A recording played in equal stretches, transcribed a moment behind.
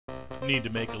Need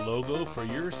to make a logo for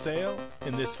your sale?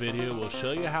 In this video, we'll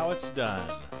show you how it's done.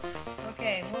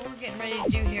 Okay, what we're getting ready to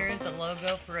do here is a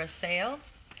logo for a sale.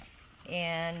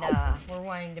 And we're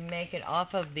wanting to make it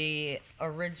off of the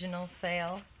original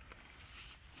sale.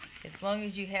 As long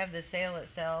as you have the sale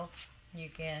itself, you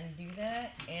can do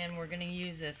that. And we're going to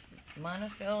use this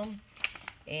monofilm.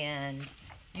 And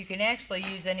you can actually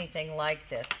use anything like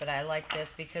this, but I like this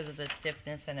because of the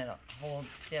stiffness, and it holds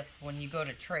stiff when you go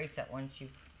to trace it once you've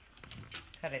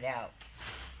cut it out.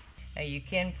 Now you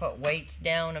can put weights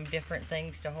down of different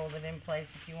things to hold it in place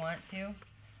if you want to,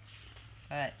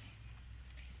 but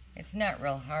it's not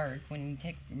real hard. When you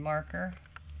take the marker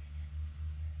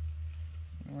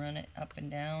and run it up and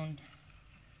down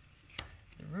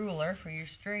the ruler for your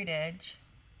straight edge,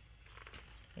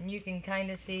 and you can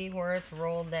kind of see where it's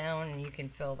rolled down, and you can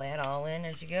fill that all in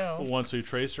as you go. Once we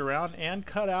trace around and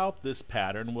cut out this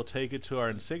pattern, we'll take it to our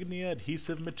Insignia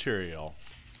adhesive material.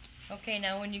 Okay,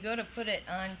 now when you go to put it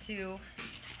onto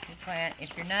the plant, if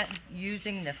you're not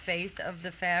using the face of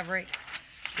the fabric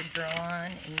to draw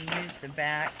on and you use the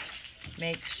back,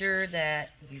 make sure that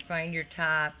you find your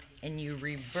top and you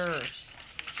reverse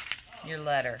your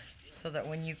letter so that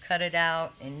when you cut it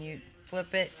out and you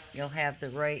flip it, you'll have the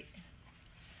right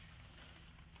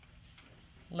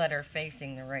letter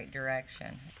facing the right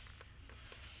direction.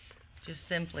 Just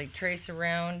simply trace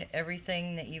around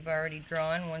everything that you've already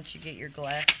drawn once you get your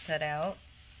glass cut out.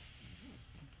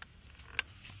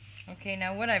 Okay,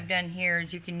 now what I've done here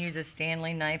is you can use a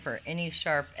Stanley knife or any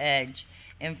sharp edge,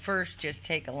 and first just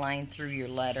take a line through your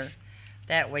letter.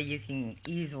 That way you can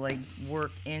easily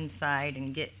work inside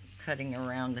and get cutting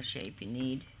around the shape you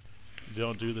need.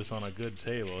 Don't do this on a good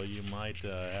table. You might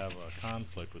have a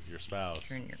conflict with your spouse.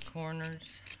 Turn your corners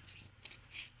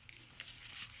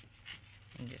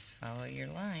and just follow your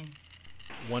line.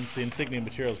 Once the Insignia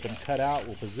material has been cut out,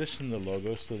 we'll position the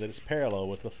logo so that it's parallel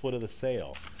with the foot of the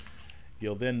sail.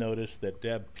 You'll then notice that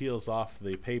Deb peels off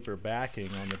the paper backing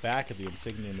on the back of the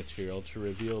Insignia material to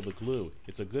reveal the glue.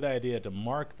 It's a good idea to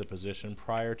mark the position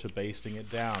prior to basting it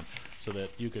down so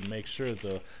that you can make sure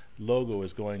the logo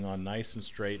is going on nice and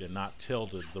straight and not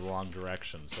tilted the wrong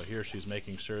direction. So here she's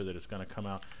making sure that it's going to come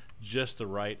out just the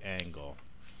right angle.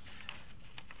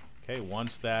 Okay,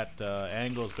 once that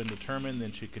angle has been determined,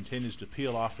 then she continues to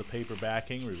peel off the paper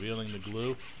backing, revealing the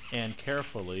glue, and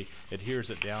carefully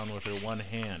adheres it down with her one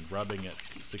hand, rubbing it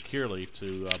securely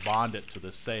to bond it to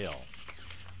the sail.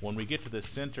 When we get to the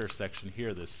center section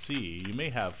here, the C, you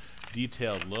may have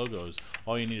detailed logos.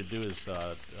 All you need to do is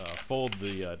fold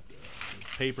the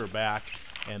paper back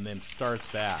and then start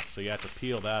that. So you have to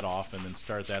peel that off and then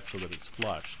start that so that it's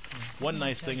flush. One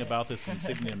nice thing about this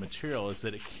Insignia material is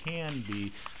that it can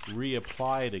be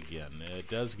reapplied again. It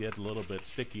does get a little bit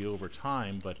sticky over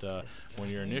time, but when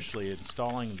you're initially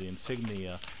installing the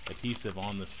Insignia adhesive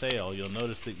on the sail, you'll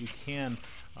notice that you can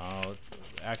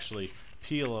actually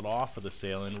peel it off of the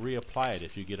sail and reapply it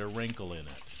if you get a wrinkle in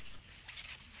it.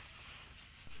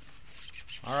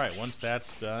 Alright, once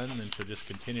that's done, then she'll just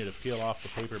continue to peel off the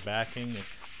paper backing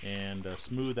and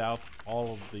smooth out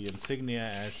all of the insignia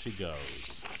as she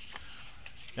goes.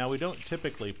 Now, we don't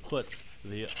typically put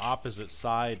the opposite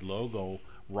side logo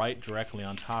right directly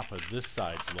on top of this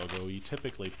side's logo. You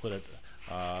typically put it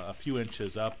a few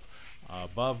inches up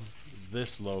above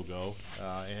this logo,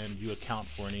 and you account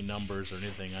for any numbers or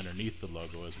anything underneath the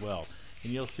logo as well.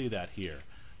 And you'll see that here.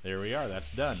 There we are,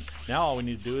 that's done. Now all we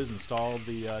need to do is install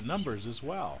the numbers as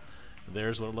well.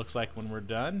 There's what it looks like when we're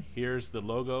done. Here's the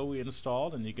logo we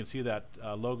installed, and you can see that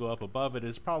logo up above it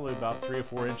is probably about 3 or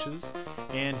 4 inches.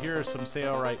 And here are some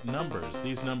Sailrite numbers.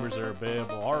 These numbers are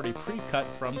available already pre-cut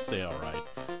from Sailrite.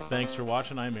 Thanks for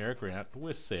watching. I'm Eric Grant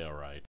with Sailrite.